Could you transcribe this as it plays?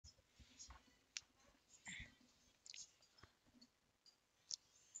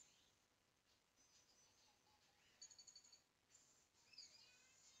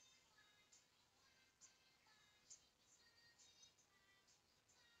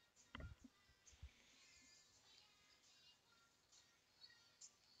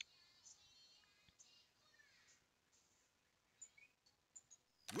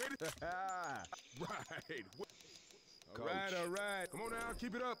Right. All right. Come on now,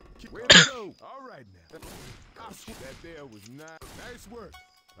 keep it up. Way to go. All right now. That there was nice work.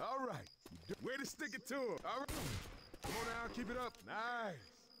 All right. Way to stick it to him. All right. Come on now, keep it up.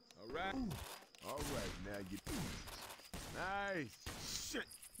 Nice. All right. All right, now you. Nice. Shit.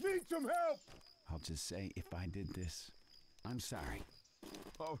 Need some help. I'll just say, if I did this, I'm sorry.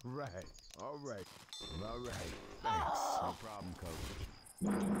 All right. All right. All right. Thanks. No problem, Coach.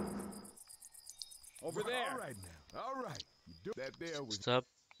 Over there. All right now. All right. That there was. Stop.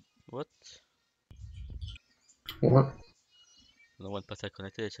 What? What? No one path I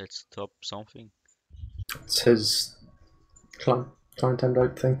connected, it said stop something. It's his client timed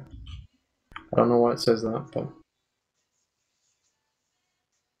thing. I don't know why it says that, but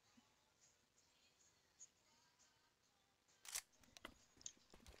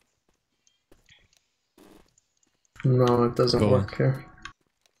no, it doesn't work here.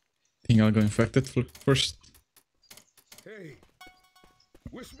 I think I'll go infected first. Hey.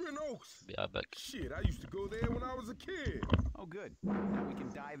 Whispering Oaks. Be right back. Shit, I used to go there when I was a kid. Oh, good. Now we can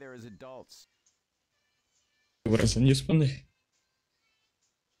die there as adults. What is a new spondy?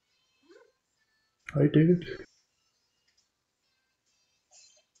 Hi, dude.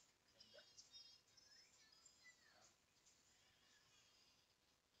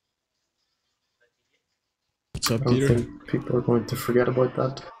 What's up, I don't Peter? think people are going to forget about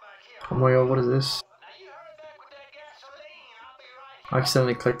that. Oh my god, what is this? I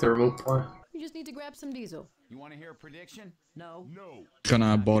accidentally clicked the remote play. You just need to grab some diesel. You want to hear a prediction? No. No. Can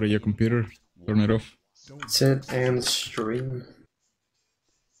I borrow your computer? Turn it off. That's it, and stream.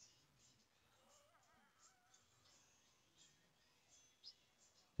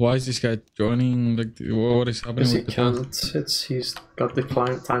 Why is this guy joining? Like, what is happening Because he with the chat? can't. He's got the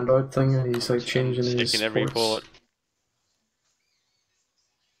client timed out thing and he's like changing his Checking every ports. report.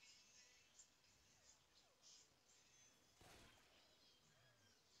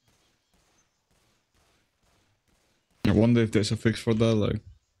 I wonder if there's a fix for that, like.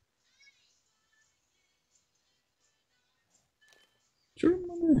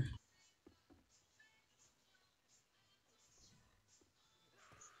 Germany.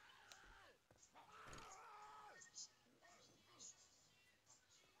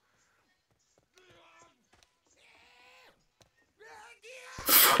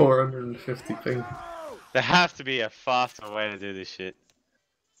 $450 ping. There has to be a faster way to do this shit.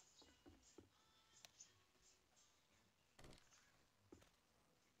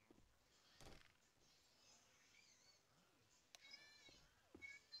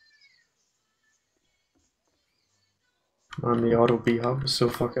 Man, the auto B hub is so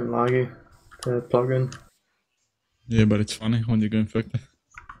fucking laggy. The plugin Yeah, but it's funny when you go infected.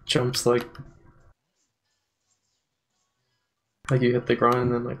 jumps like you hit the ground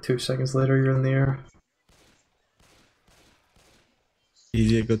and then like 2 seconds later you're in the air.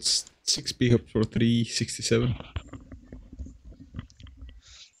 Easy, I got 6 B hub for 367.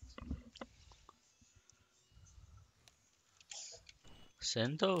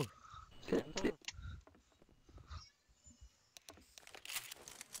 Sento?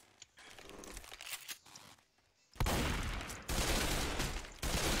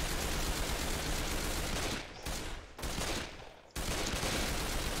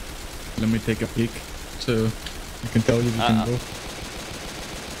 Let me take a peek so I can tell you if you can go.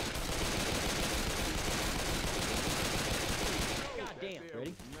 Goddamn.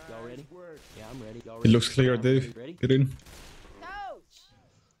 Ready? Y'all ready? Yeah, I'm ready. Y'all It ready? looks clear, Dave. Ready? Get in.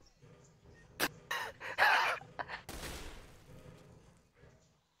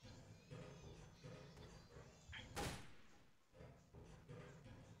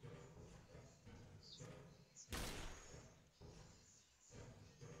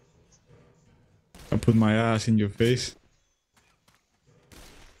 I put my ass in your face.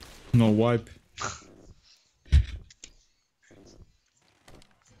 No wipe.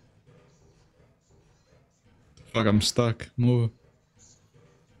 Fuck, I'm stuck. Move.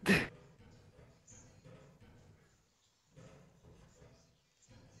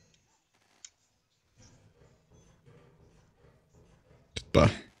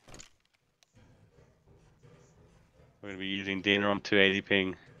 Goodbye. We're gonna be using dinner on 280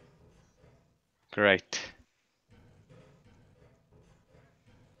 ping. Great.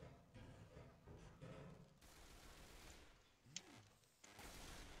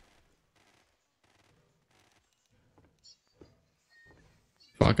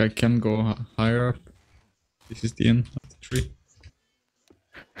 Fuck, I can go higher up. This is the end of the tree.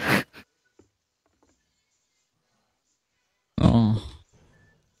 Oh.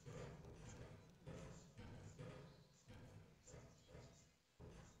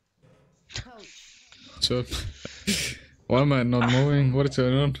 catch up. Why am I not moving? What is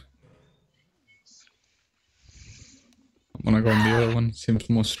going on? I'm gonna go on the other one. Seems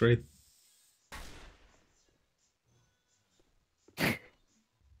more straight.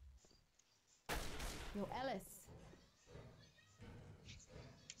 Yo, Ellis.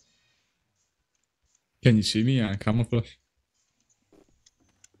 Can you see me? I camouflage.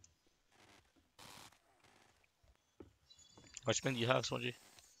 Watchman, you have Sonji.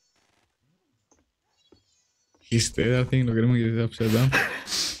 He's dead, I think. Look at him, he's upside down.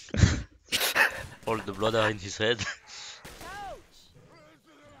 All the blood are in his head.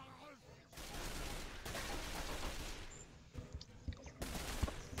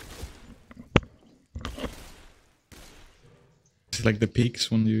 It's like the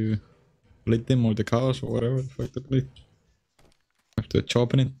peaks when you split them, or the cars, or whatever the fuck they play. After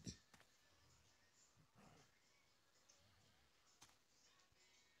chopping it.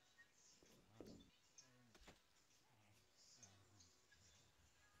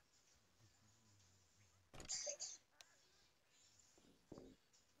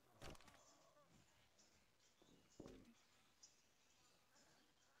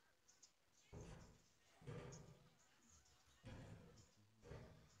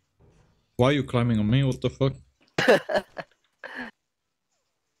 Why are you climbing on me? What the fuck?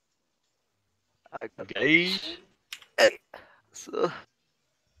 Okay. So,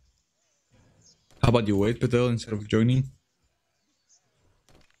 How about you wait, Patel, instead of joining?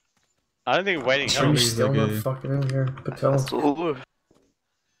 I don't think waiting Are you helps. still like not a- fucking in here, Patel? it's over.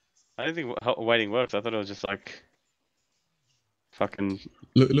 I don't think waiting works. I thought it was just like fucking.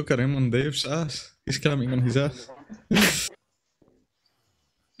 Look at him on Dave's ass. He's climbing on his ass.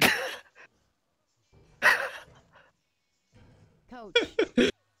 Coach.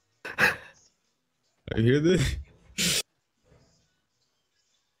 I hear this.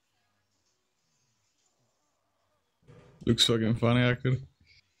 Looks fucking funny, actually.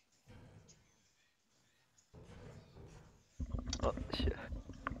 Oh shit.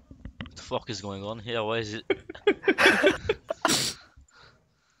 What the fuck is going on here? Why is it?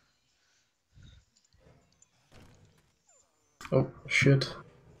 Oh shit.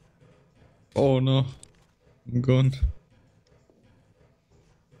 Oh no. I'm gone.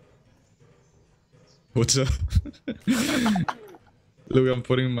 What's up? Look, I'm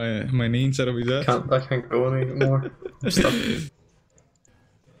putting my knee inside of his ass. I can't go anymore. I'm stuck.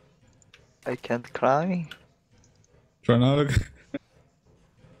 I can't climb. Try now, look.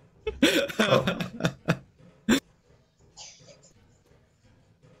 Oh.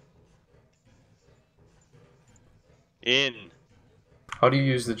 In. How do you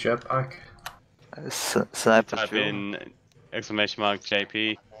use the jetpack? Sniper Type drill. in exclamation mark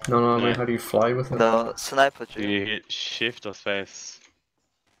JP. No, I mean, No. how do you fly with it? No, sniper Do drill. you hit shift or space?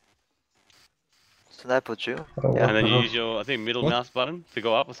 Sniper drill. Oh, Yeah. And then you uh-huh. use your, I think, middle What? mouse button to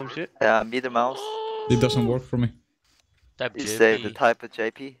go up or some shit. Yeah, middle mouse. It doesn't work for me. Type You say the JP. type of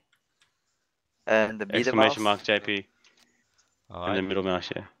JP. And the middle mouse. Exclamation mark JP. And Alright, then middle mouse,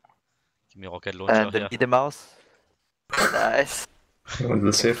 yeah. give me rocket launcher And the here. middle mouse. Nice. Went to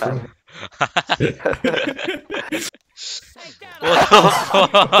the safe room. What the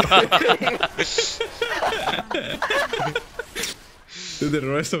fuck? Do the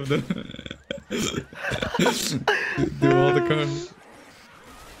rest of them. Do all the cars.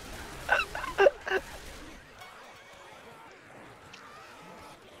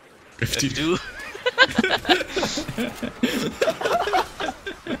 F2.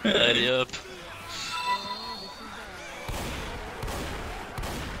 Hurry up.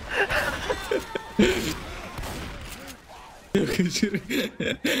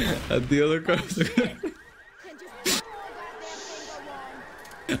 At the other cars.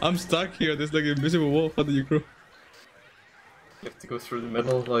 I'm stuck here. There's like an invisible wall. How do you grow? You have to go through the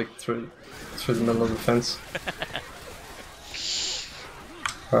middle, like through the middle of the fence.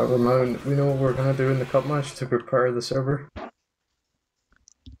 Alright, well now we know what we're gonna do in the cup match to prepare the server.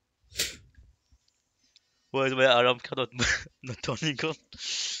 Why is my alarm cannot not turning on?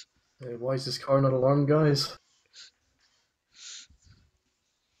 Why is this car not alarmed, guys?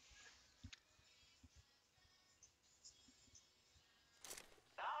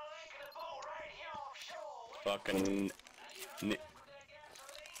 Fucking. Okay,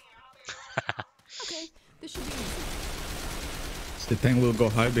 this should be easy. The tank will go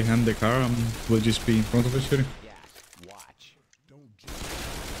high behind the car and we'll just be in front of it shooting. Yeah, watch. Don't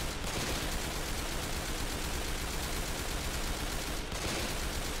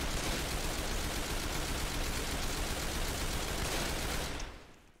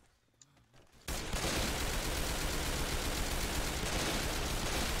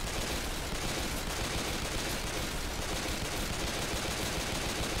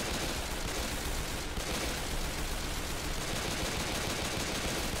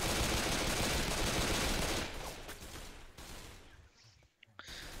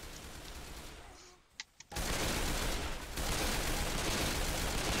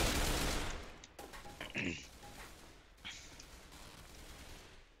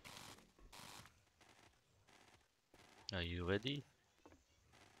Are you ready?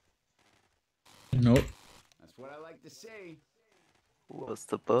 No. That's what I like to say. What's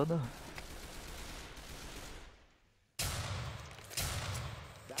the burner?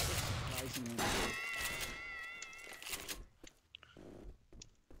 That was surprisingly good.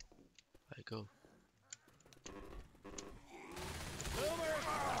 I go.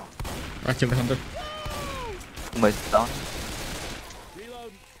 I killed the hunter. My down.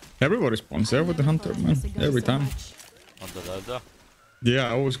 Everybody spawns there with the hunter, man. Every time. On the ladder. Yeah,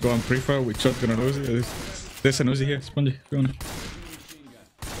 I always go on pre-fire with shotgun and Uzi. There's an Uzi here, Spongy, if you want it.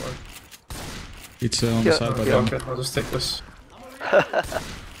 It's on the side by Yeah, the okay, I'll just take this.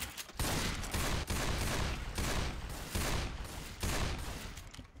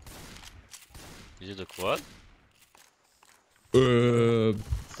 Is it a quad?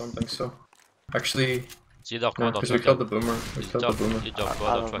 Don't think so. Actually, It's either no, quad or because we truck. killed the boomer. We killed the boomer, Either I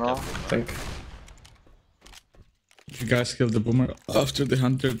quad or don't truck. know. I think. If you guys killed the boomer after the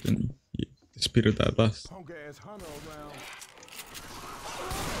hunter, then the spirit died last. Punk ass hunter around.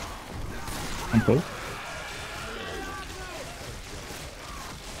 I'm Paul.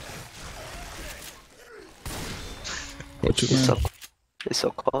 Watch it, It's man. so, it's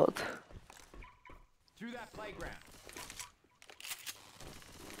so cold. Through that playground.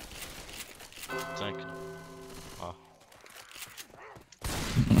 Tank. Ah,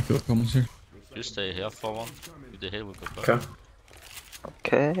 I'm gonna kill the commons here. you stay here for one. If they hit, we go back.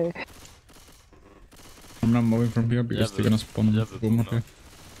 Okay. Okay. I'm not moving from here because Yeah, they're gonna spawn yeah, the boomer here.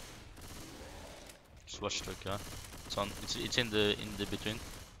 Just watch the car. It's on. It's in the between.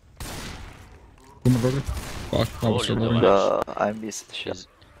 Boomer rocket. Fuck, I was so Holy low. damage. I missed the shot. She's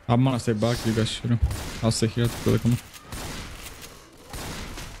I'm gonna stay back, you guys shoot him. I'll stay here to kill the common.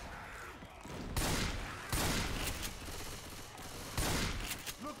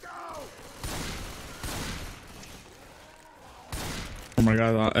 Oh my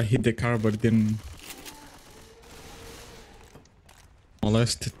god, I hit the car but it didn't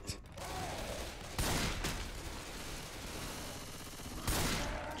molest it.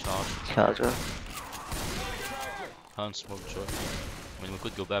 charged. Charger. Hand smoke shot. I mean, we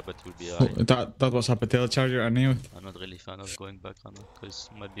could go back, but it would be Oh, high. that was a Patel charger, I knew it. I'm not really fan of going back on it, because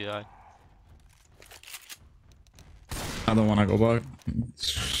it might be high. I don't wanna go back.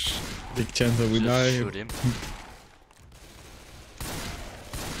 Big chance that we Just die. shoot him.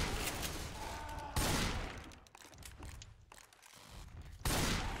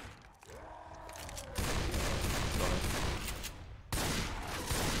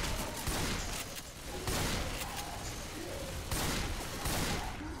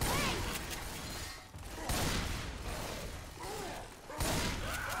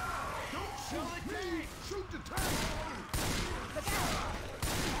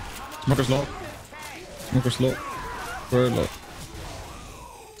 Smoker's low. Smoker's low. Very low.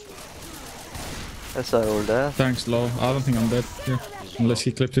 That's all there. Thanks, low. I don't think I'm dead here. Unless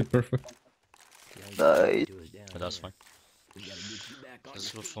he clips it perfect. Nice. But that's fine.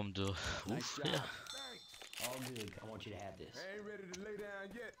 Let's go from the roof. Yeah. All good. I want you to have this. I ain't ready to lay down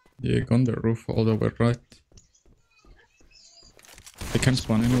yet. Yeah, go on the roof all the way right. They can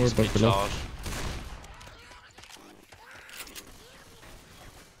spawn anywhere but Speed below. charge.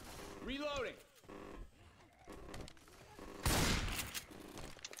 Reloading.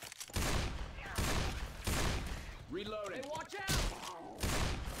 Reloading. Hey, watch out!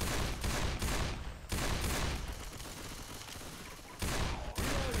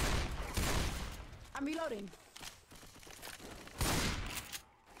 I'm reloading.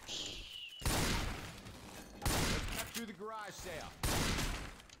 Cut through the garage sale.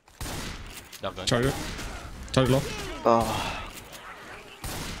 Dark gun. Charger. Charger low. Oh,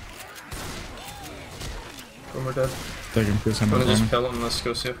 Boomer dead. Take him, kills him. I'm gonna just kill him, let's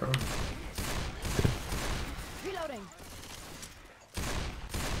go see it for him. Reloading.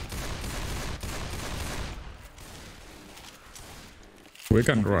 We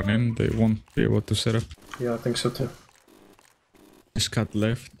can run in, they won't be able to set up. Yeah, I think so too. Just cut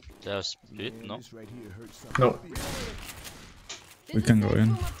left. There's split, no? This right here hurts something. No. We can go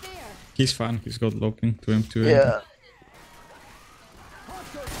in. Boom up there. He's fine, he's got low ping to him too. yeah.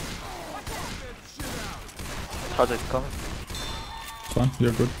 Project coming. Fine,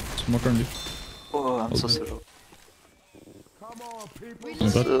 you're good. Smoke on you. Oh, I'm so Okay. slow. Come on, people.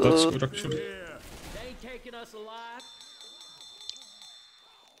 Oh, that's good actually. Here. They ain't taking us alive.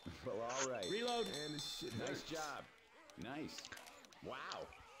 Well, all right. Reload. Man, this shit Nice hurts. job. Nice. Wow.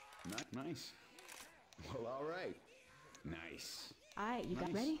 Not nice. Well, all right. Nice. Alright, you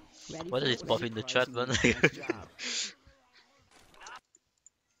got ready? Ready What for did it it? pop in the chat, man? Nice job.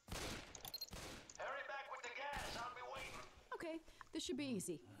 This should be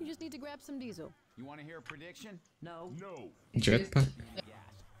easy. You just need to grab some diesel. You want to hear a prediction? No. No. Jetpack.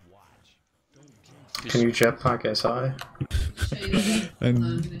 Can you jetpack as high?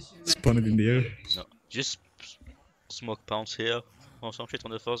 And spawn it in the air. No. Just smoke pounce here or some shit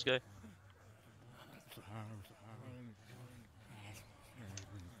on the first guy.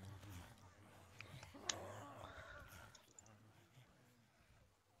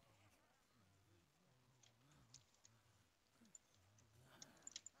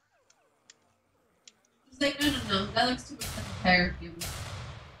 He's like, no. That looks too much like a tire cube.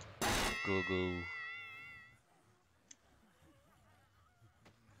 Go.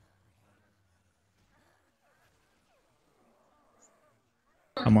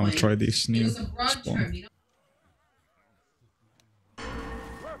 I'm gonna try this It new was a broad spawn. term, you know?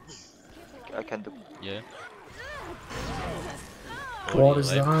 I can do. Yeah. What is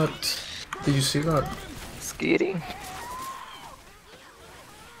that? Did you see that? Skiing.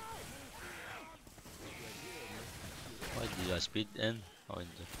 Why did I speed in? Oh, in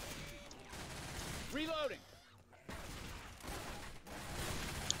the... Reloading.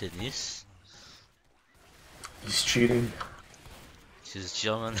 Dennis? He's cheating. She's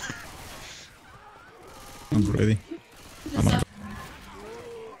German. I'm ready. I'm on.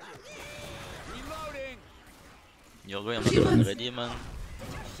 Reloading. You're going, I'm not ready, man.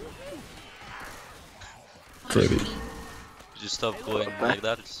 Ready. Just stop going like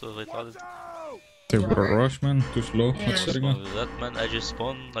that, it's so retarded. They were a rush, man. Too slow. What's What's setting wrong up? with that, man? I just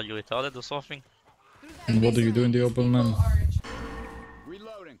spawned, are you retarded or something? And what do you do in the open, man?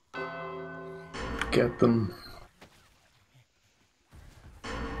 Reloading. Get them.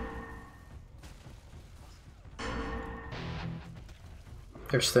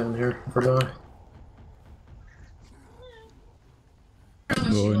 They're staying here for die.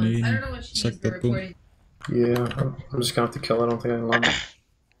 Go in. I don't know what she Suck needs for that boom. recording. Yeah, I'm just gonna have to kill. I don't think I can land.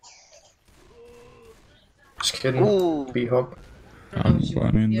 Just kidding. Ooh. B-hop. I'm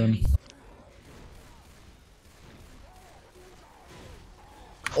going in then.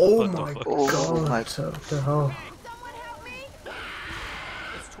 Oh What the my fuck? god. Oh my- What the hell? Someone help me!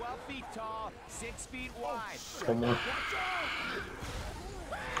 It's 12 feet tall, 6 feet wide. One more.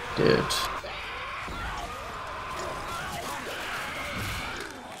 Dead.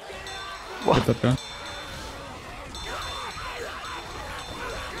 Get that gun.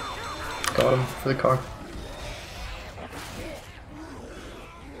 Got him for the car.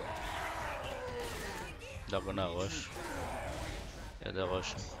 They're gonna rush. Yeah, they're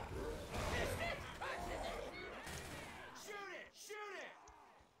rushing.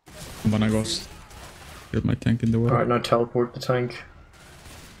 I'm gonna go. Get my tank in the way. Alright, now teleport the tank.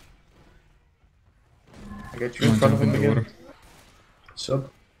 I get you Come in on, front of jump him in the again. water. Sub.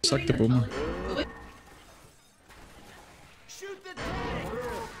 Suck the boomer.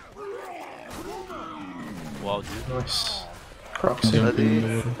 Wow, dude. Nice. Proxy. Jump in the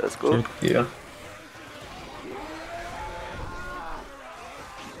Ready? water. Let's go. Short. Yeah.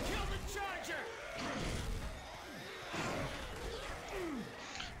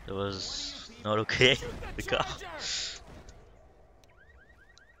 It was not okay. The car.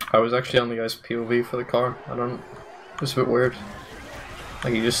 I was actually on the guy's POV for the car. I don't. It was a bit weird.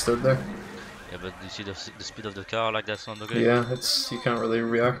 Like he just stood there. Yeah, but you see the speed of the car, like that's not okay. Yeah, it's you can't really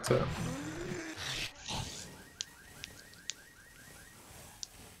react to it.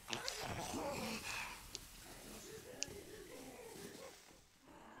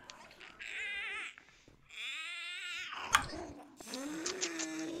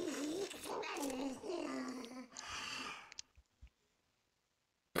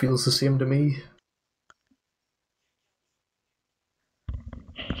 Feels the same to me.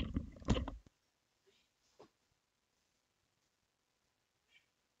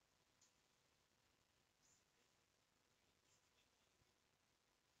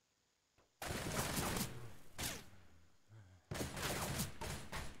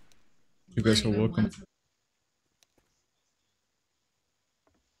 You guys are welcome.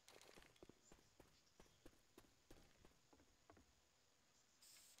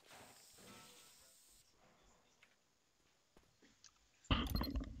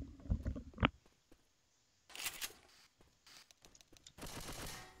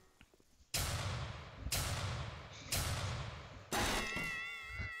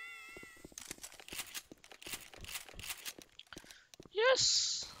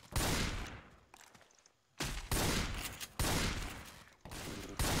 Yes.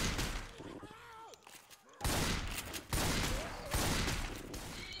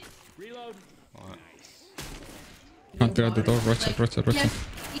 Reload. Hunter at the door. Right side, right side, right side.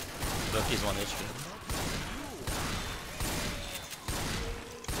 Look, he's 1 HP.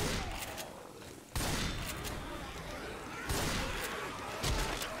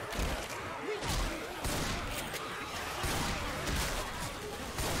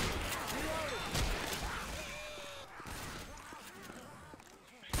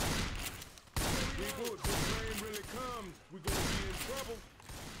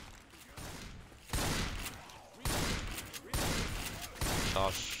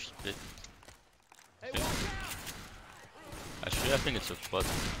 charge split. Actually, I think it's a quad.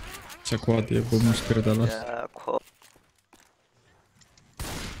 It's a quad, yeah, boom, spirit alas. Yeah, quad.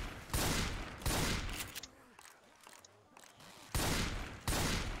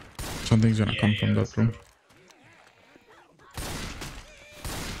 Something's gonna come from that room.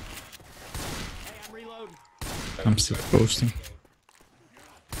 I'm still posting.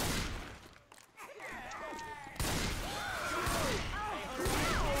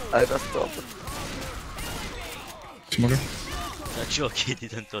 I got stopped. Smoker? That jockey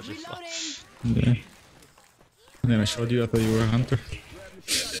didn't touch it. Yeah. And then I showed you, I thought you were a hunter.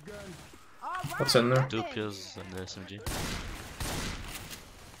 What's in there? 2 pills and the SMG.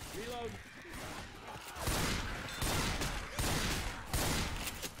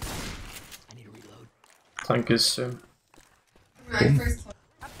 Tank is soon. Right, first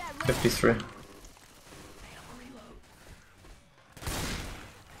 53.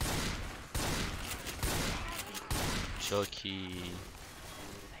 Jockey.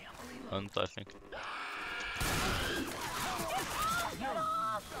 Hunt, I think.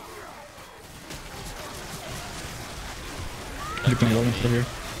 You can wall for here.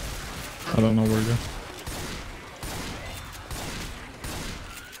 I don't know where to go.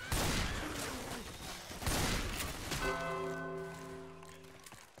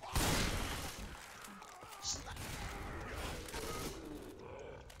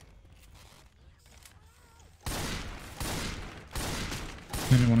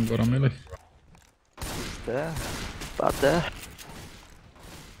 Anyone got a melee? There. About there.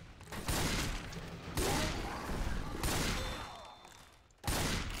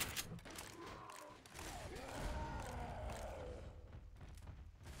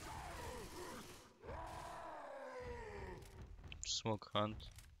 Smoke hunt.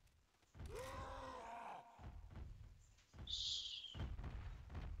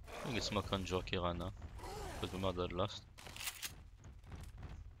 I think it's smoke hunt jockey right now. Because we murdered last.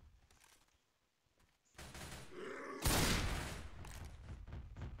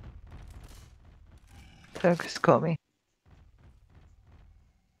 Tank is coming.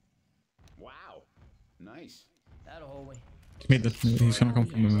 Wow. Nice. That hallway. Mid, he's gonna come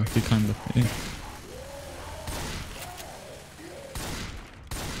from behind the yeah.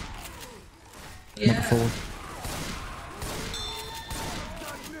 Yeah. Forward.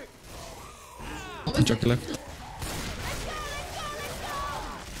 Jockey left.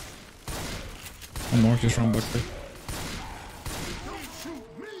 One more, just run back there.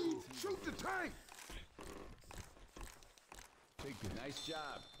 Shoot the tank. Nice job.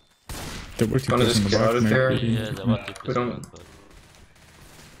 There were two Wanna kills in just the get out back, of there? Yeah, there were 2 We pills. don't- But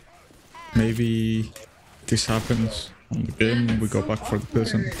maybe this happens on the game and we go back for the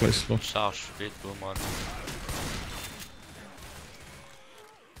pills and play slow. charge split, boom on.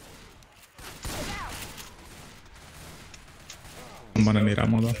 I'm gonna need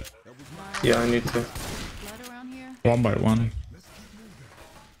ammo though. Yeah, I need to. Blood around here? One by one.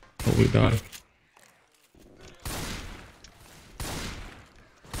 Or we die.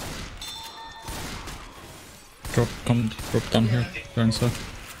 Drop down here. They're inside.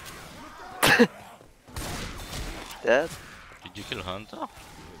 Dead. Did you kill Hunter?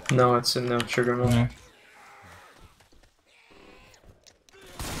 No, it's in the trigger mode. No.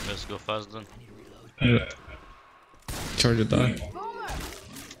 Let's go fast then. Yeah. Charger die.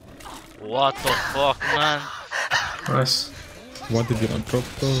 What the fuck, man? Nice. What did you not drop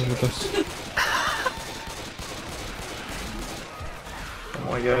though with us? Oh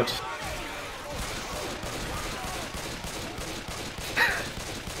my god.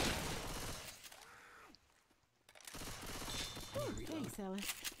 Thanks,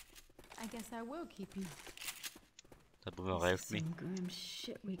 Alice. I guess I will keep you. That boomer raped me. Some grim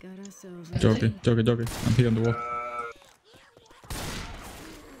shit we got ourselves. Jockey. I'm here on the wall.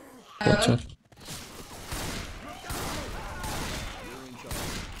 Watch out.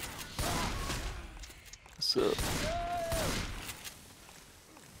 So.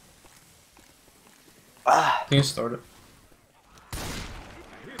 Can you start it?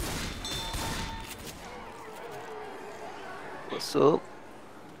 What's up?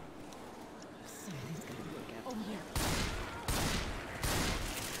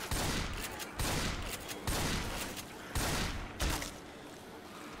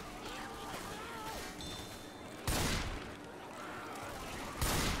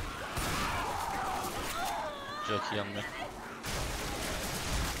 Jockey on me.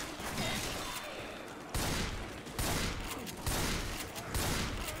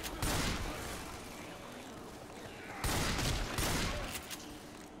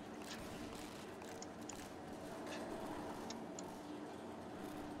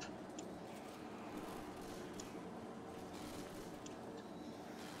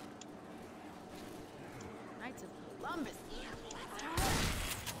 Columbus.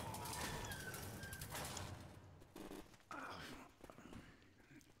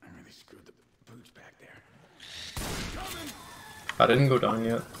 I really screwed the boots back there. I didn't go down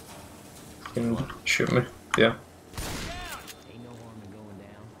yet. You can shoot me. Yeah. Ain't no harm in going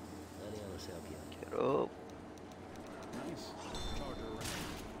down. Let the others help you. Get up.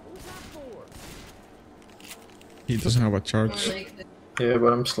 Who's that for? He doesn't have a charge. Yeah,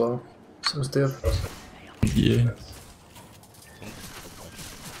 but I'm slow. So Steve. Yeah. I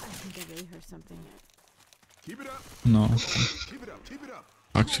think I really heard something. Keep it up. No. Keep it up. Keep it up.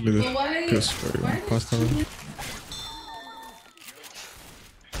 Actually, the kills very fast already.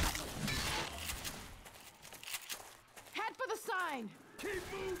 Head for the sign. Keep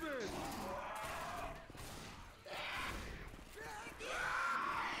moving.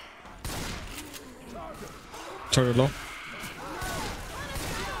 Charge low.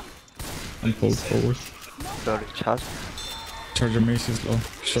 And pull forward. Sorry, charge. Charger mace is low.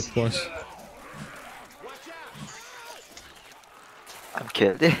 Shot twice. I'm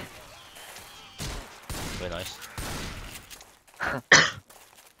killed it. Very nice.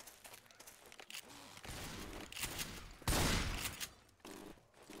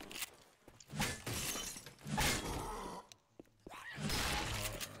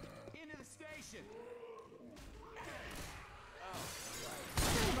 Into the station.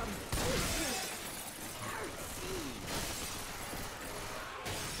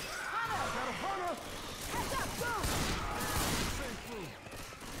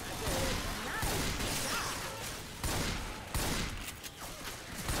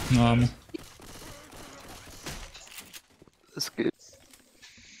 No ammo. That's good.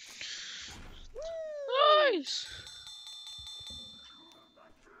 Nice.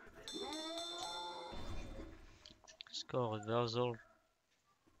 Score reversal.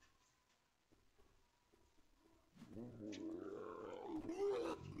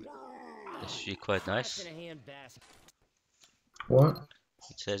 That's actually quite nice. In a hand basket. What?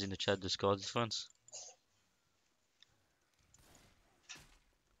 It says in the chat the score difference.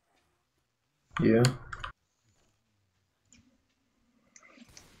 Yeah.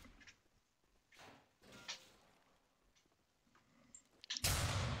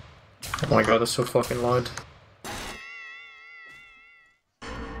 Oh my god, that's so fucking loud.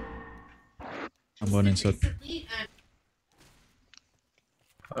 I'm going inside.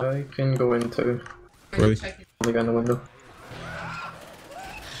 I can go into Ready? the guy in the window.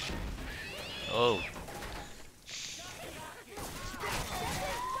 Oh,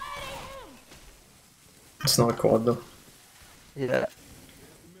 It's not a quad though. Yeah.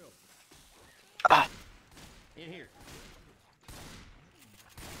 In here.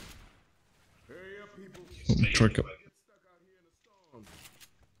 Hurry up, people. Truck up. Get stuck out here in the storm.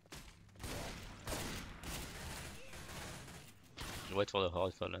 wait for the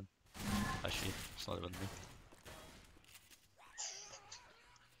hard fallen. Actually, it's not even me.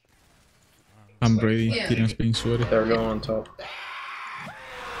 I'm ready. Yeah. Tina's being sweaty. They're going on top.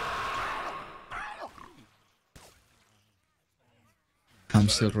 I'm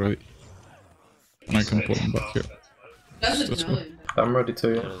still ready. And I can pull him back here. Doesn't Let's know go. him. I'm ready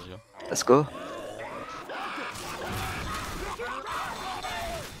to. Yeah, let's go. Let's go.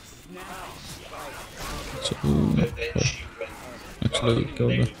 So, actually, go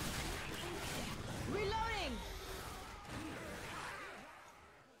there. Reloading.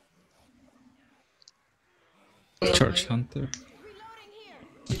 Charge Hunter. Reloading here.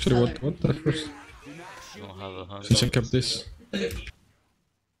 Actually, what the first? Don't have a hand. Since I kept this.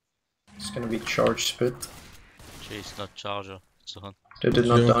 It's gonna be charge spit. Actually, it's not charger. It's a hunt. They did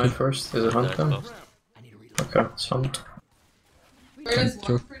not Yeah, die okay. first. Is it hunt then? Okay, it's hunt. Where does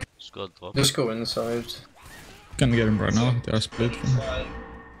Sure. one pretty Squad drop. Just go inside. Can get him right now. They are split from me.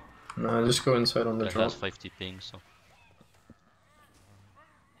 No, just go inside on the That drop. has 50 ping, so.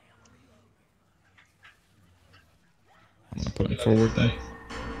 I'm gonna put him forward then.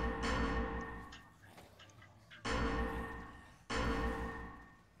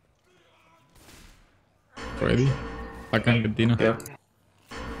 Ready? I can get Dina. Yeah.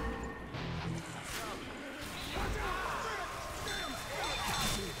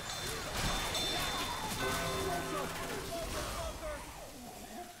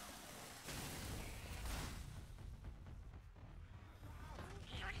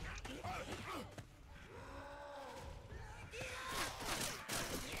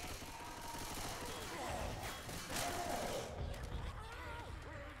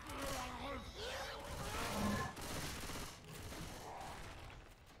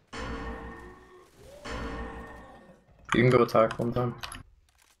 You can go attack one time.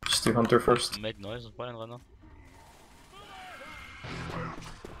 Just do hunter first. Make noise on Brian right now.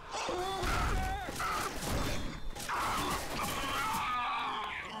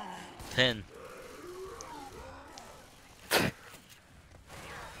 10.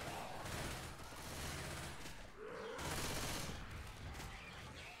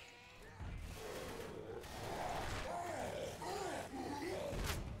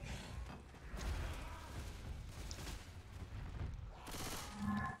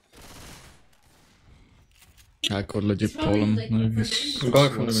 I could legit pull him. No, he's I'm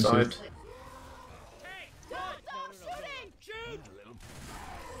going from the side.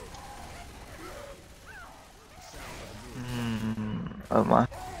 Oh my.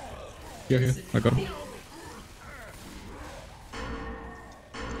 Here, I got him.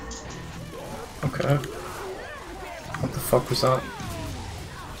 Okay. What the fuck was that?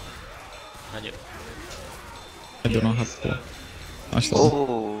 And you. I do not have pull. I still.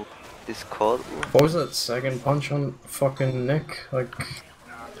 Oh, this called. What was that second punch on fucking Nick? Like,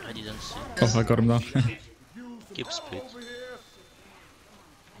 I didn't see. Oh, I got him down. Keep speed.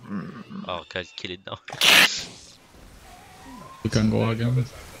 Oh, okay, kill it now. We can go again.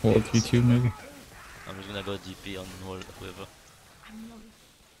 L4D2 maybe. I'm just gonna go DP on whoever.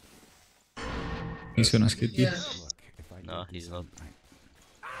 He's gonna skip you. Yeah. No, he's not.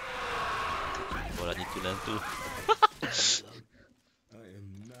 Well, I need to learn too.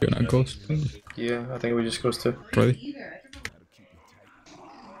 You're not ghost. yeah, I think we just goes to. Ready?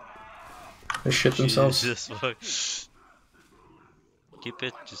 They shit themselves. Jesus, fuck. Keep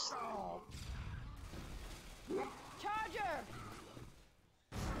it, just. Charger!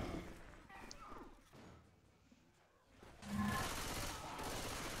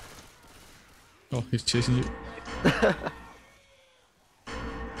 Oh, he's chasing you.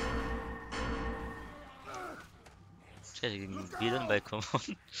 Beaten by come on.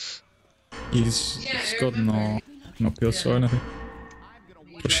 He's got no pills or anything.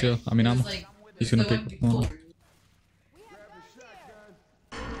 For sure. I mean, ammo. He's gonna pick up more.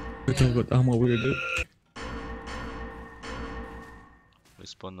 We don't got ammo, we're good. We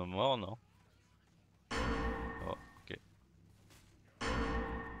spawn no more, no? Oh, okay.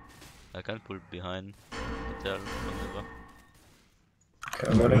 I can pull behind the tail whenever. Okay,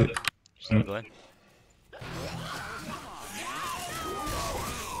 I'm ready. Still going.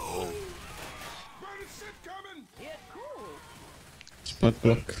 Spot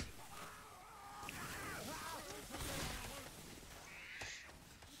block.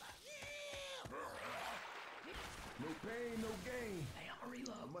 No pain, no gain.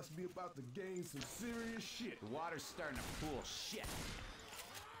 I must be about to gain some serious shit. The water's starting to pool. Shit.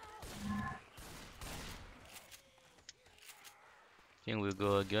 Think we'll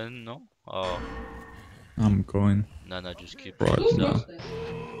go again, no? Oh, I'm going no, just keep right now.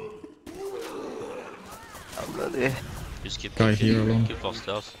 I'm ready. Just keep Guy keep, here alone. keep our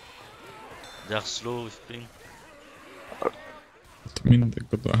stealth. They're slow with ping. I mean,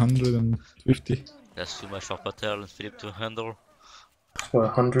 they got 150. That's too much for Patel and Philip to handle. What,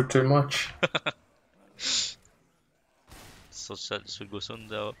 100 too much? So sad, this will go soon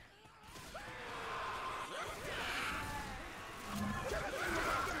though.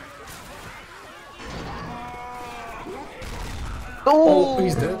 Oh,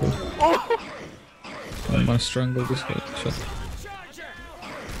 he's dead. I'm gonna strangle this guy. Shut.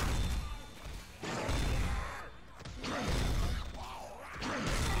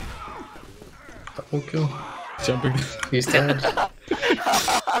 Double kill. Jumping. He's dead.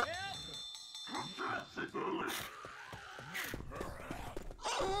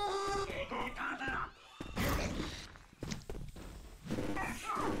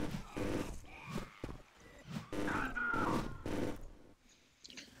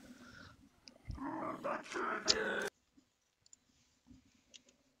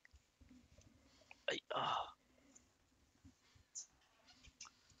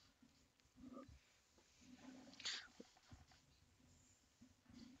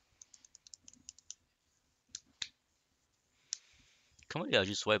 Come on, yeah, I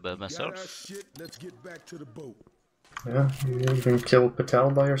just swipe by Got our myself. shit. Let's get back to the boat. Yeah, you can kill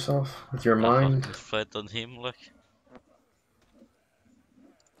Patel by yourself with your mind. To fight on him, like.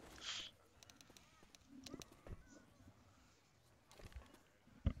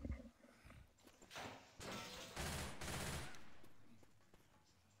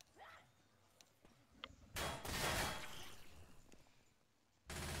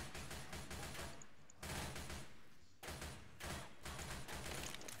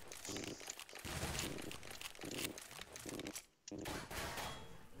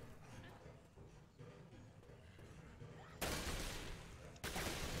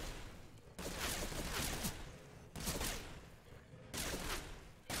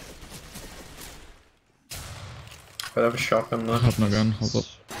 But I have a shotgun I left. have no gun, hold up.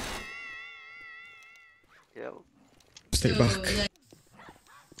 stay back.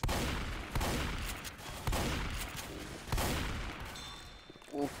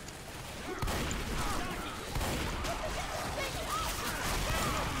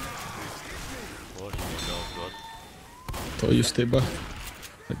 So you stay back.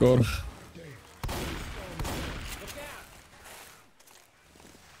 I got him.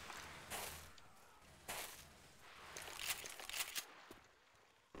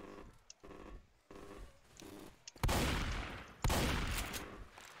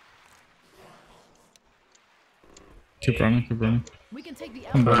 Keep running, keep running. We can take the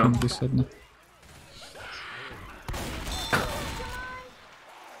I'm back on elevator this side now.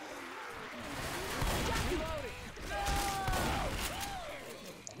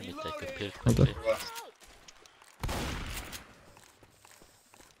 Let me take a pill Hold quickly.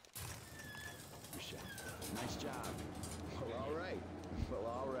 Nice job. Well, all right. Well,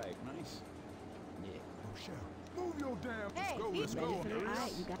 all right. Nice. Yeah. Move your damn. Hey, Let's go. Let's go.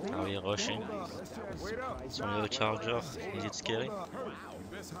 Alright, you got Now we're rushing. Wait up. Some other charger. Is it scary? You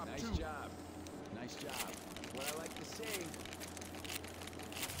best hop Nice too. job. Nice job. What I like to say.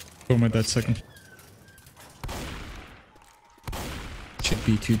 Oh my dead second. Should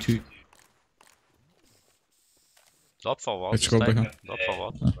be 2-2. Drop forward. Let's this go time. behind. Drop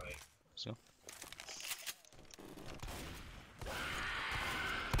forward. So.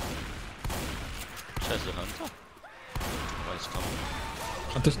 Chase the hunter. Oh, he's coming.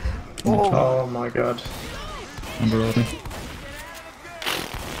 Cut this. Oh my god. I'm reloading.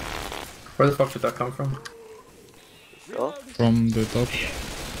 Where the fuck did that come from? Oh, From the top.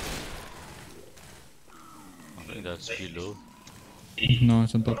 I think that's below. No,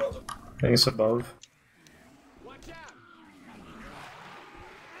 it's on top. I think it's above.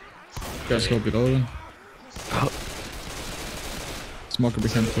 Guys go below then. Smoker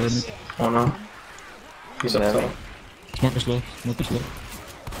behind the pyramid. Oh no. He's up Yeah. top. Smoker's low, smoker's low.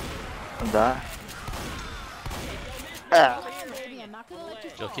 die. Ah, baby, I'm not gonna let you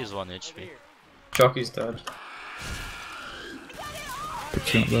fall. Jockey's 1 HP. Jockey's dead.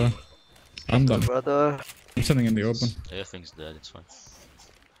 Picture not there. I'm done. brother. I'm standing in the open. Everything's dead, it's fine.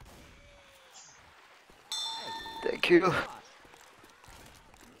 Thank you.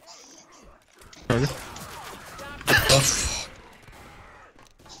 Target.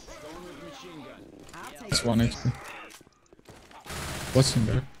 It's 1 HP. What's in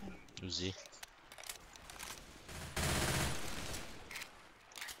there? Uzi.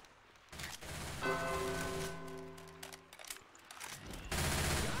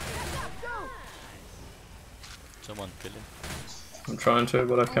 Someone kill him. I'm trying to,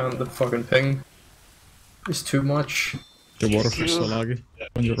 but I can't. The fucking ping is too much. The water's so laggy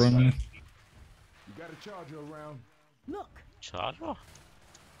when you're running it. You got a charger around. Look, Charger?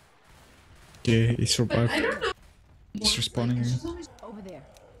 Yeah, he survived. He's respawning again. over there.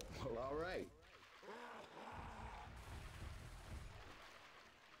 Well, all right.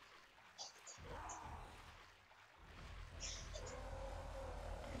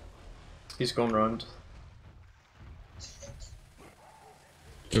 He's going round.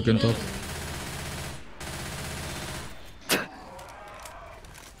 Look on top.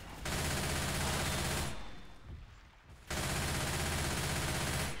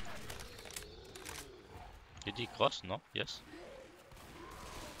 Did he cross? No? Yes.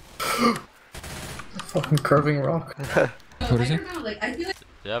 Fucking curving rock. What is it?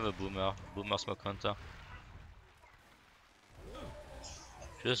 They have a boomer. Boomer smoke hunter.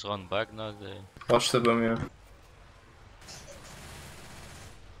 Just run back now. They... Watch the boom, yeah.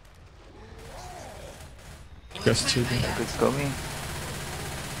 You guys cheating. It's coming.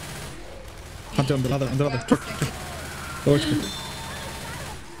 Hunter on the ladder, Truck, truck. Low HP.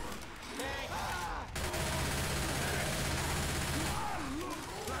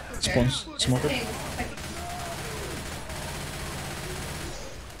 Spawns, smoker.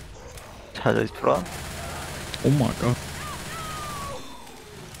 Shadow is front. Oh my god.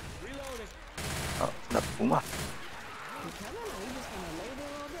 Oh, not Puma.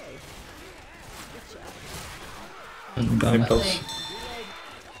 And down. Impulse.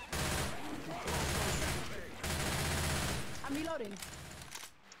 I'm reloading.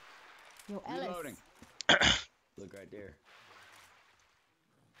 Yo, Ellis. Reloading. Look right there.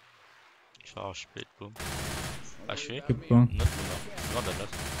 Charge split boom. Actually, Good one. not boomer. Not the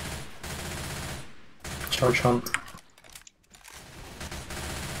left. Charge hunt.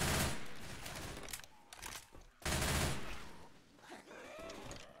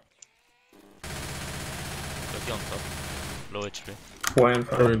 Jockey on top. Low HP. Way in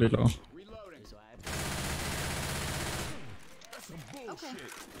front. Really low. Reloading. That's some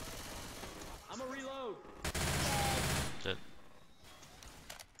bullshit. I'm a reload.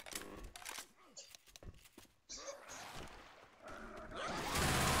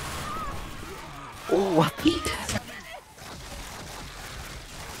 Oh, what?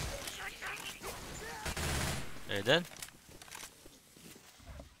 Hey then.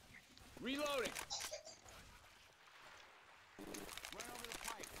 Reloading.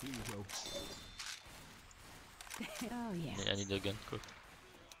 Here you go. Oh yeah. Yeah, I need a gun. Quick.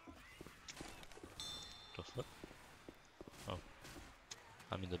 The fuck? Oh.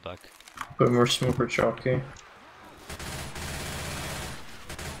 I'm in the back. Bit more smoker jockey.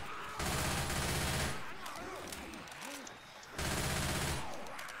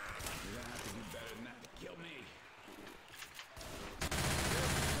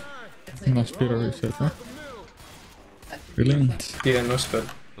 Nice bit of reset, huh? Brilliant. Yeah, no spit.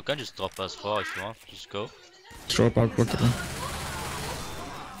 We can just drop as far if you want. Just go. Drop out water.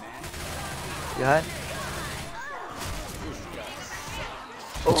 Behind.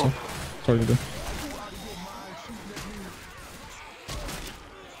 That's all. Sorry, dude.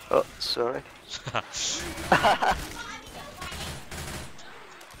 Oh, sorry. Come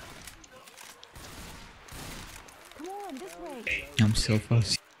on, this way. I'm so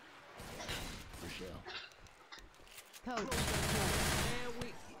fast. Coach.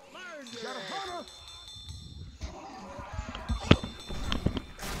 Got a hunter.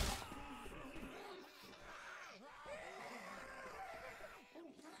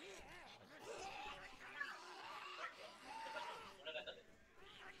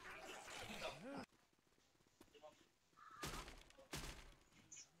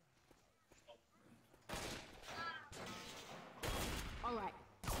 All right.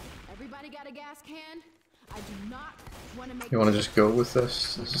 Everybody got a gas can? I do not want to make. You want to just go with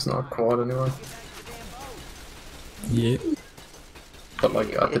this? This is not quad anyway. Yeah. But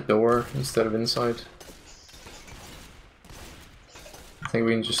like at the door instead of inside. I think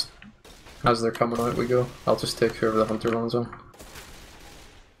we can just, as they're coming out we go. I'll just take whoever the hunter lands on.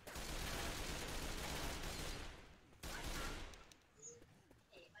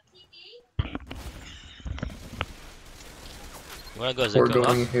 Wanna go as We're they come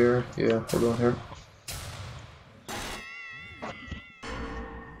going up? here, yeah, we're going here.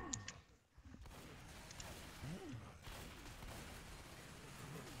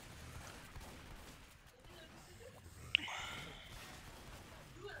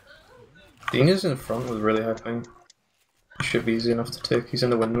 Dean is in front with really high ping. He should be easy enough to take. He's in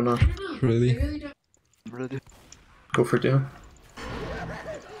the window now. Really? Go for Dean.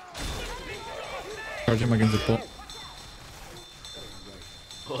 Charge him against the ball.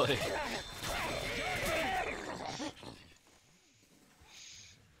 Boy.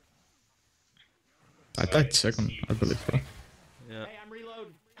 I died second, I believe, right? Yeah. Hey, I'm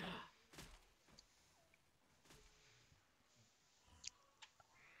reloading.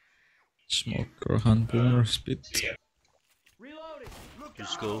 Smoke or hand boomer spit. Reloading.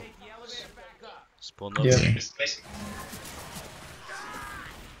 Just go. Take the elevator back up. Spawn up. Yeah.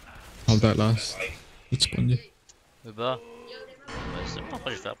 I'll die last. It's spongy. We bas. Ouais, c'est pas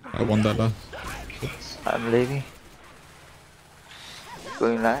je fais. I won that last. I'm leaving.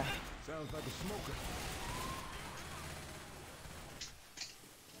 Going live. Sounds like a smoker.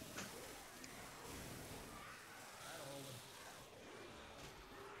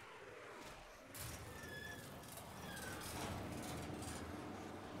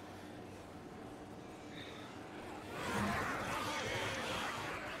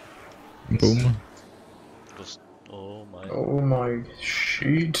 Boomer. Just, oh my. Oh my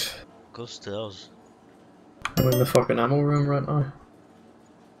shit. Go stairs. I'm in the fucking ammo room right now.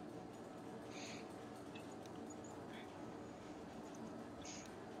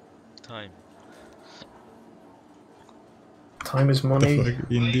 Time. Time is money. The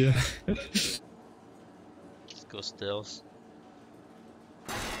fuck, India. Go stairs.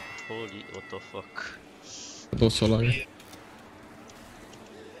 Holy, what the fuck. Also like.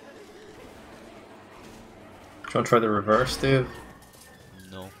 Do you want to try the reverse, Dave?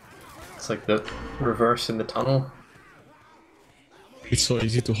 No. It's like the reverse in the tunnel. It's so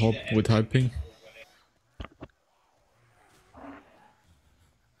easy to hop with high ping.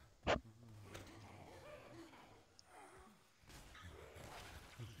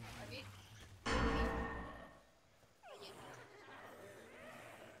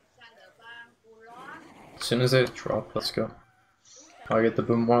 As soon as they drop, let's go. I'll get the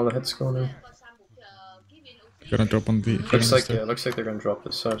boom while the hits go now. You're gonna drop on the. Looks like, yeah, looks like they're gonna drop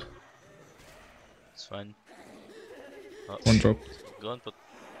this side. It's fine. Oh, One drop. go on, but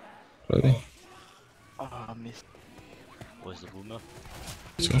Ready? Oh, I missed. where's the boomer?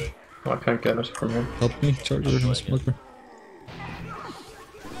 Let's go. Oh, I can't get it from here. Help me, charger and smoker.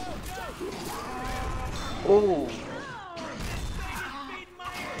 Oh,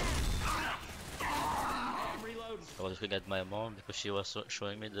 I was looking at my mom because she was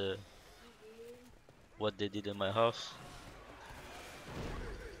showing me what they did in my house.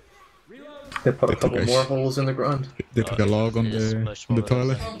 They put a couple took more holes in the ground. They took a log on It's the much on more the better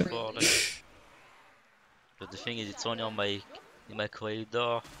toilet. than before, like. But the thing is, it's only on in my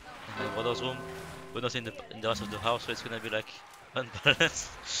corridor, in my brother's room, but not in the rest of the house, so it's gonna be like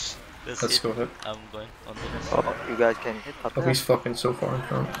unbalanced. Let's go hit. I'm going on this. Oh, you guys can hit up Oh, there. he's fucking so far in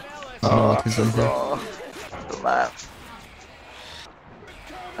front. I don't know what he's doing here. Oh, the map.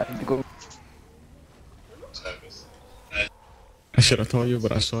 I need to go. I should have told you,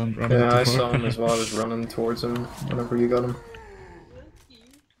 but I saw him running. Yeah, too I far. saw him as well. I was running towards him whenever you got him.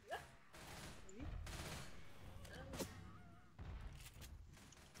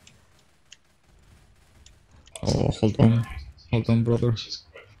 Oh, hold on, brother. These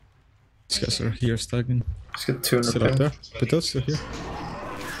guys are here stagging. Let's get 200 Still up ping. there, but that's still here.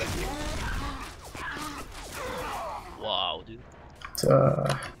 Wow, dude.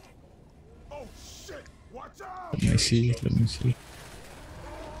 Oh shit! Watch out! Let me see. Let me see.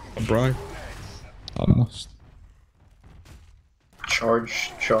 A bribe. Almost.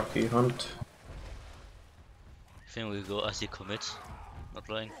 Charge, jockey, hunt. I think we go as he commits, not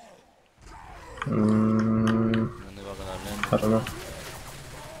lying. Mm, And then we're gonna land. I don't know.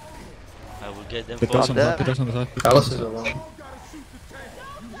 I will get them Put for us on the side. Put us on the side. Put us Alice on is the side. alone.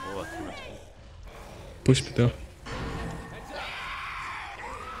 Oh, I couldn't. Push Peter.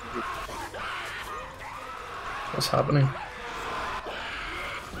 What's happening?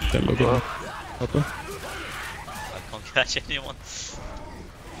 They're looking. Help him. I can't catch anyone.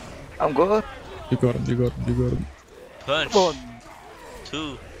 I'm good. You got him. You got him. You got him. Punch. One,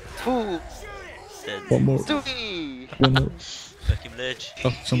 2. two, Dead. One more. three. One more. Back him ledge.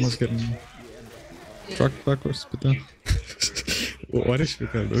 Oh, someone's getting trucked backwards, but then. What is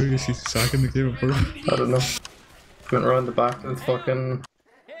Peter doing? Is he sacking the game apart? I don't know. Went around the back of the fucking...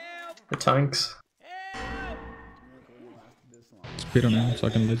 the tanks. It's Peter now, so I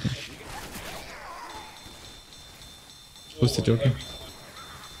can let him. Who's the joker?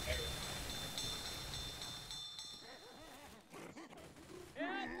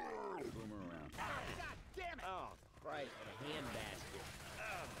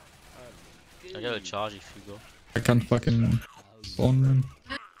 I got a charge if you go. I can't fucking spawn him.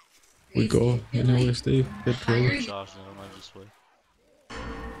 We go, anyways, they get through. Charge, never mind this way.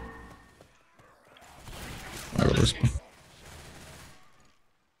 I got respawn.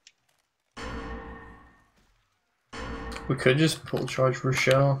 We could just pull charge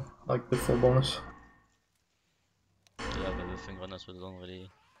Rochelle, like the full bonus. Yeah, but everything on us, we don't really.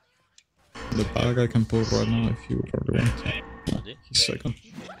 The bag I can pull right now if you probably want. Ready? He's second.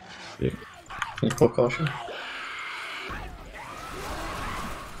 Yeah. Can you pull caution?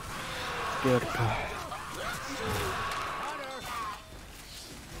 Good.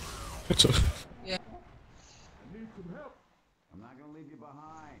 What's up? I'm not gonna leave you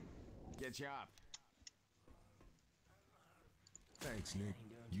behind. Get chopped. Thanks, Nick.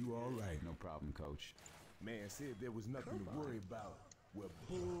 You all right? No problem, coach. Man said there was nothing to worry about. Well,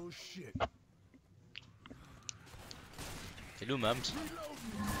 bullshit. Hello, Mams.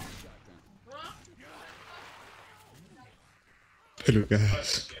 Hello,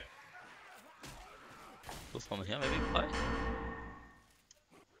 guys. Go from here, maybe. Bye.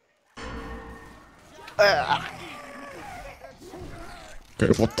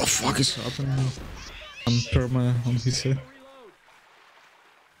 Okay, what the fuck is happening? I'm perma on his head.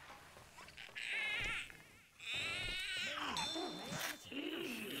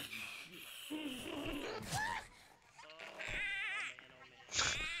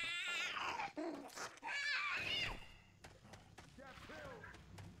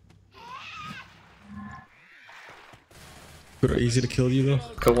 Pretty easy to kill you though.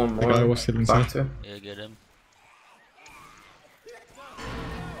 Got one The more. guy was still Back inside. to. Yeah, get him.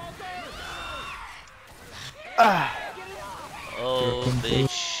 Oh,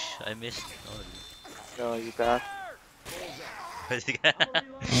 bitch. I missed. Oh, No, you got. where's the guy?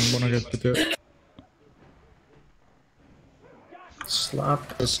 I'm gonna get the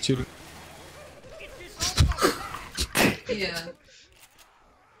Slap. That's cheating. Yeah.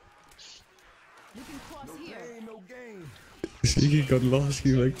 You can cross here. Ain't no game. See, he got lost.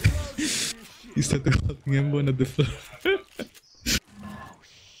 He like he started holding him one at the floor.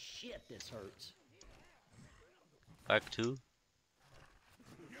 Shit, this hurts. Back 2.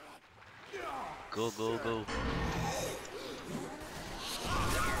 Go, go, go.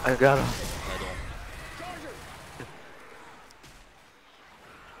 I got him. I don't.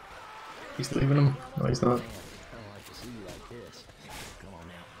 He's leaving him. No, he's not. I don't like to see you like this. Come on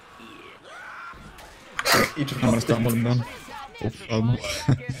now. Each I'm gonna stumble him down. Oh,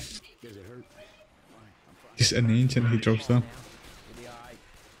 almost. He's an inch and he drops down.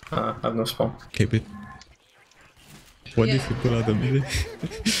 I have no spawn. Keep it. What if you pull out the melee?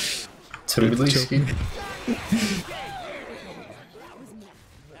 To release you. That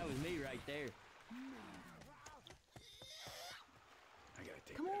was me right there.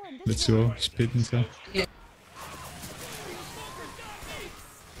 Come on, this Let's go. Spit inside.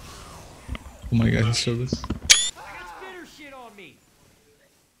 Oh my god, he's so good. I got spitter shit on me.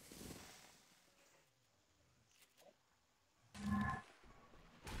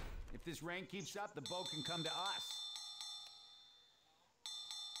 If this rain keeps up, the boat can come to us.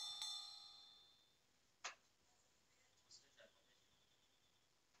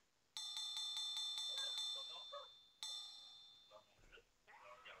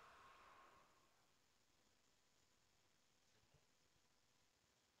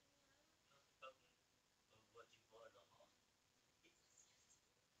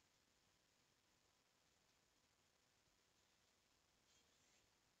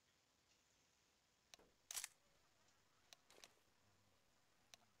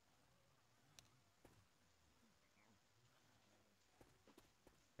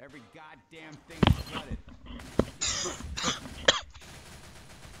 Every goddamn thing's flooded.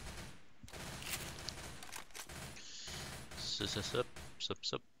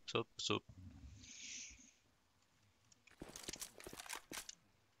 Sup.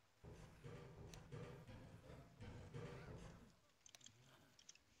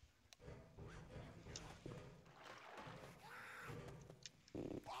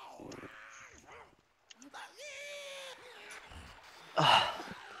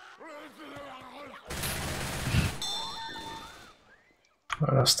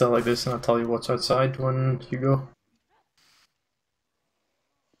 And I'll still like this and I'll tell you what's outside when you go.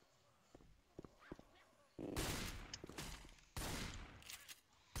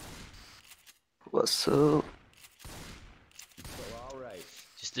 What's up? All right.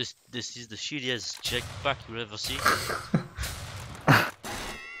 This is the shittiest jetpack you'll ever see.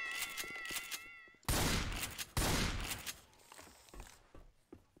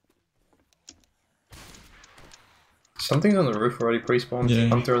 Something's on the roof already pre-spawned. Yeah,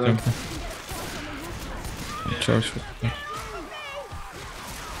 Hunter there. Charge.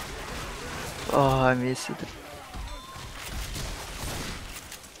 Oh, I missed it.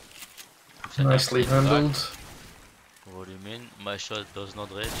 Nicely handled. What do you mean? My shot does not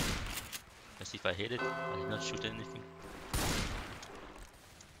reach. As if I hit it, I did not shoot anything.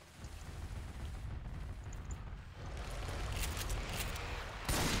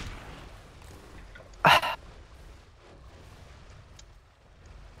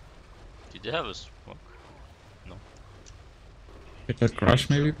 Did they have a smoke? No. Get that crash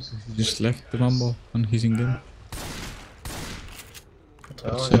maybe? Because he just left the rumble and he's in game.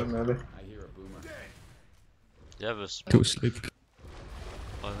 Oh, yeah, maybe. I hear a boomer. They have a smoke. Too slick.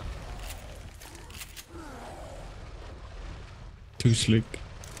 Oh, no. Too slick.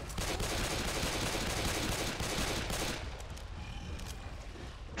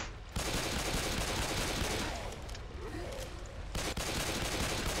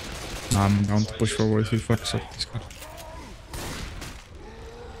 I'm down to push forward if he fucks up this guy.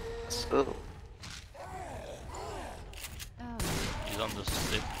 So, He's on the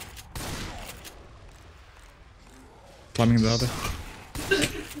stick. Climbing the other.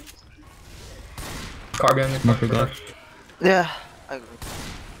 Car behind you. Smoke with that. yeah, I agree.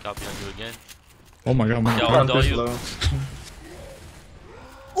 Copy on you again. Oh my god, my Yeah, god. I'll tell Hunter's you. low.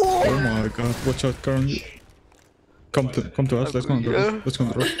 Oh my god, watch out, car on you. Come to us, let's go on the roof. Let's go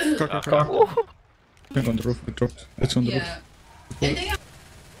on the roof. Car. Can't go on the roof, it dropped. Let's go on the roof. Yeah.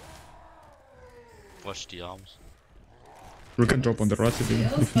 Watch the arms. We can drop on the right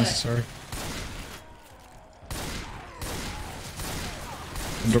if necessary.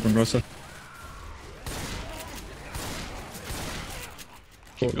 I'm dropping Rasa.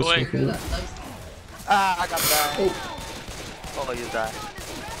 Keep going. Ah, I got that. Oh, you died.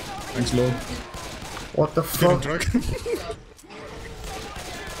 Thanks, Lord. What the Get on fuck? track.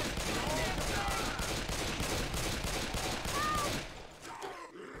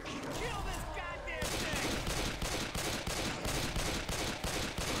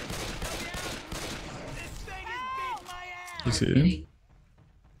 You see him?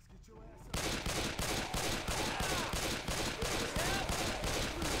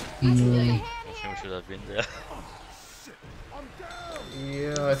 No. I think we should have been there.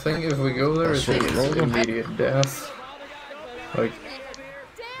 Yeah, I think if we go there, it's immediate death. Like,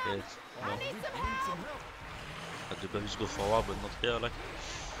 Yes, no. But the buddies go forward, but not here, like.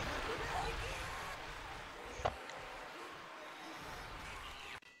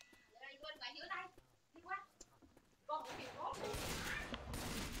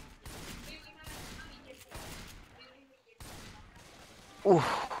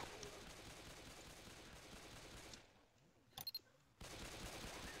 Oof.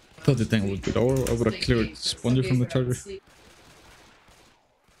 I thought the thing would be lower. I would have cleared Spongy from the charger. This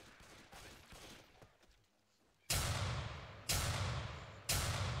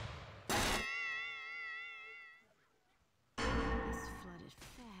flooded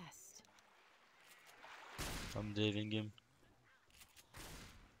fast. I'm diving him.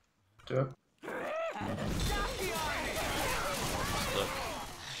 Yeah.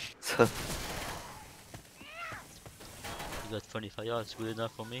 Stuck. You got 25 yards, good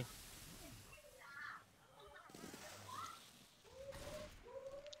enough for me.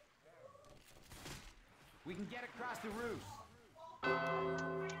 We can get across the roof.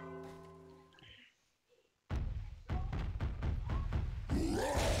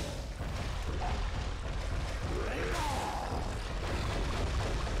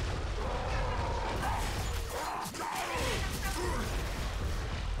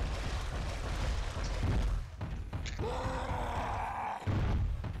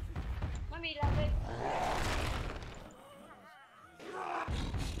 Mami, la ve.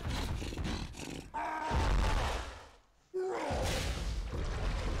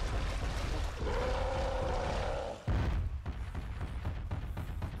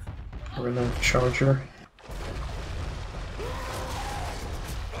 We're in a charger.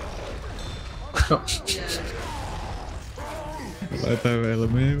 No. Vai pra ela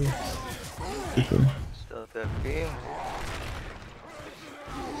mesmo. Ficou. Still there, Scrim.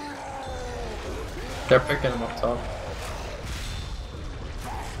 They're picking him up top.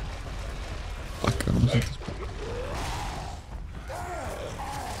 Fuck, I don't know.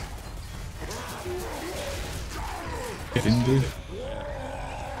 Get in there.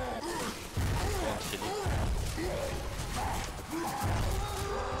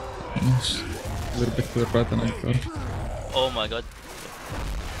 Nice. A little bit to the right and I got it. Oh my god.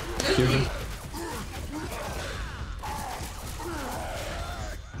 Kill him.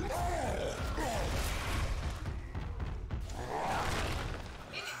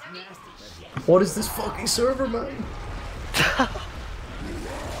 What is this fucking server, man? Out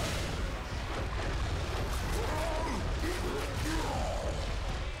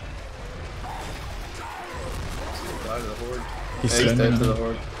of the horde. He's He's dead sending to the him.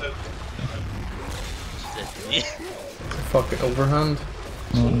 horde. That's me. Fuck it, overhand.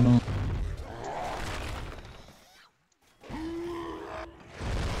 Oh no.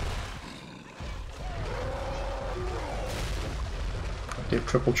 They have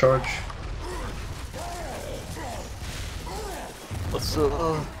triple charge. What's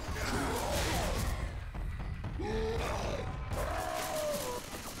up?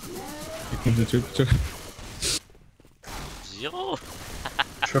 Here comes the trooper. Zero.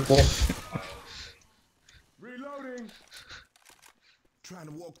 Triple. Reloading. Trying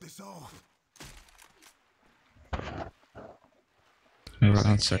to walk this off.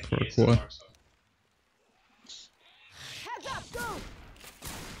 Around sec for a quad. Heads up, go!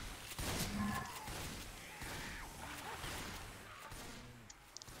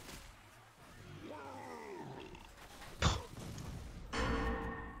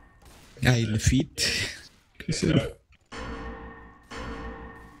 Ja, il feet. Cos'era?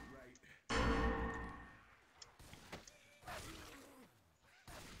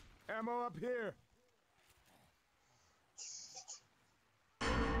 Ammo up here.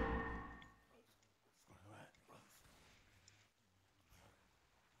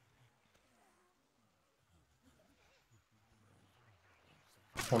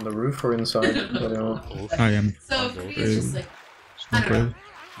 On the roof or inside? I don't know. I am. So for me, it's just like, It's not ready.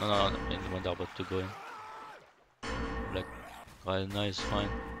 No, when they're about to go in. Like, right, nice, fine.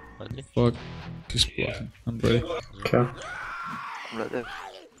 Ready? Fuck. Just blocking. I'm ready. Okay. I'm right there.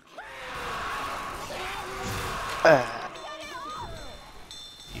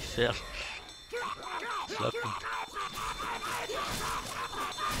 Il fait. Slap.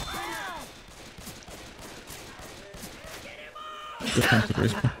 Good time to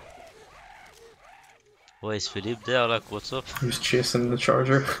respawn. Why is Philippe there? Like, what's up? He was chasing the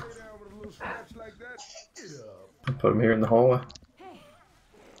charger. I put him here in the hallway.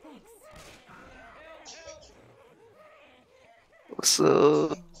 What's up?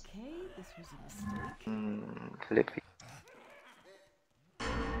 Okay, this was a mistake. Flippy.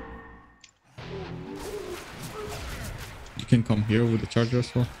 You can come here with the charger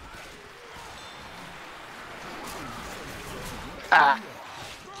as well. Ah!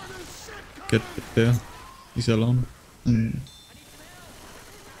 Get Pit there. He's alone.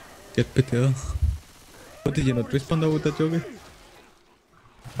 Get Pit there. What did you not respawn though with that Jogi?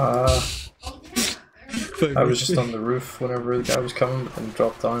 I was just on the roof whenever the guy was coming, but then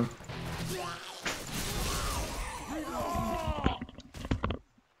dropped down.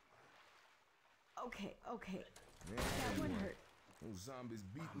 Okay, okay. That one hurt. Those zombies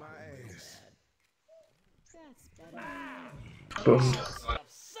beat my ass. That's better. Bummed.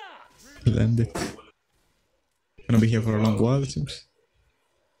 Eländigt. Gonna be here for a long while, it seems.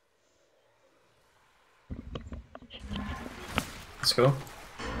 Let's go.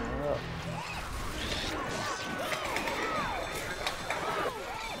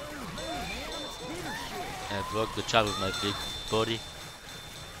 I blocked the trap with my big body.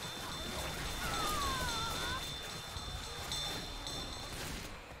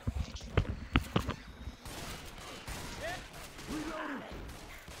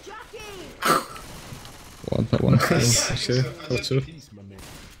 One by one. Actually, thought so.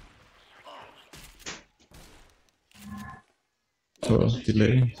 So,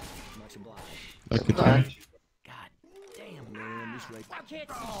 delay. Like it time.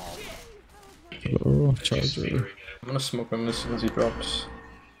 Hello, charger. I'm gonna smoke him as soon as he drops.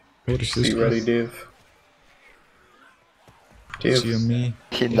 What is this? Be ready, Dave. Dave. See on me.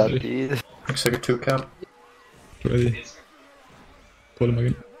 Kill that dude. Looks like a 2 cap. Ready. Pull him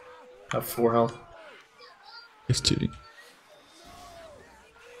again. Have 4 health. He's cheating.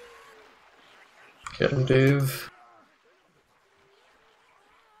 Get him, Dave.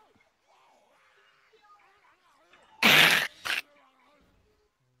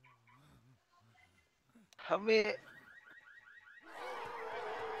 Help me.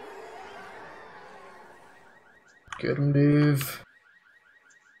 Get him, Dave.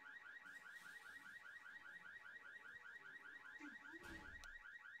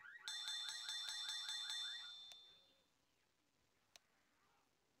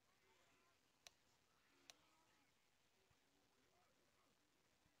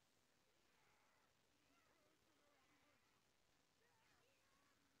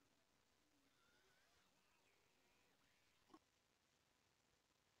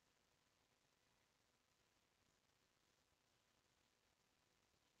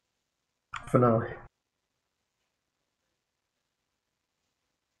 Finale.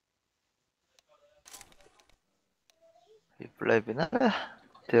 People have been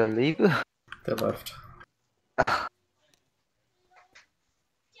they'll leave. They left.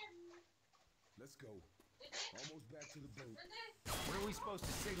 Let's go. Almost back to the boat. What are we supposed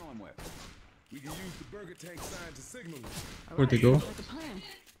to signal him with? We can use the burger tank sign to signal them. Where'd they go? Like a plan.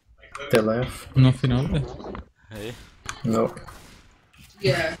 They left. No finale. Hey. No.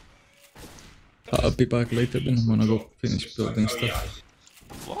 Yeah. I'll be back later then. I'm gonna go finish building stuff.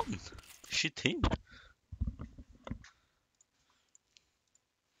 What? Shit team.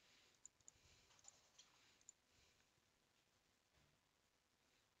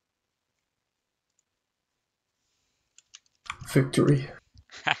 Victory.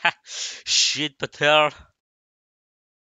 Shit, Patel.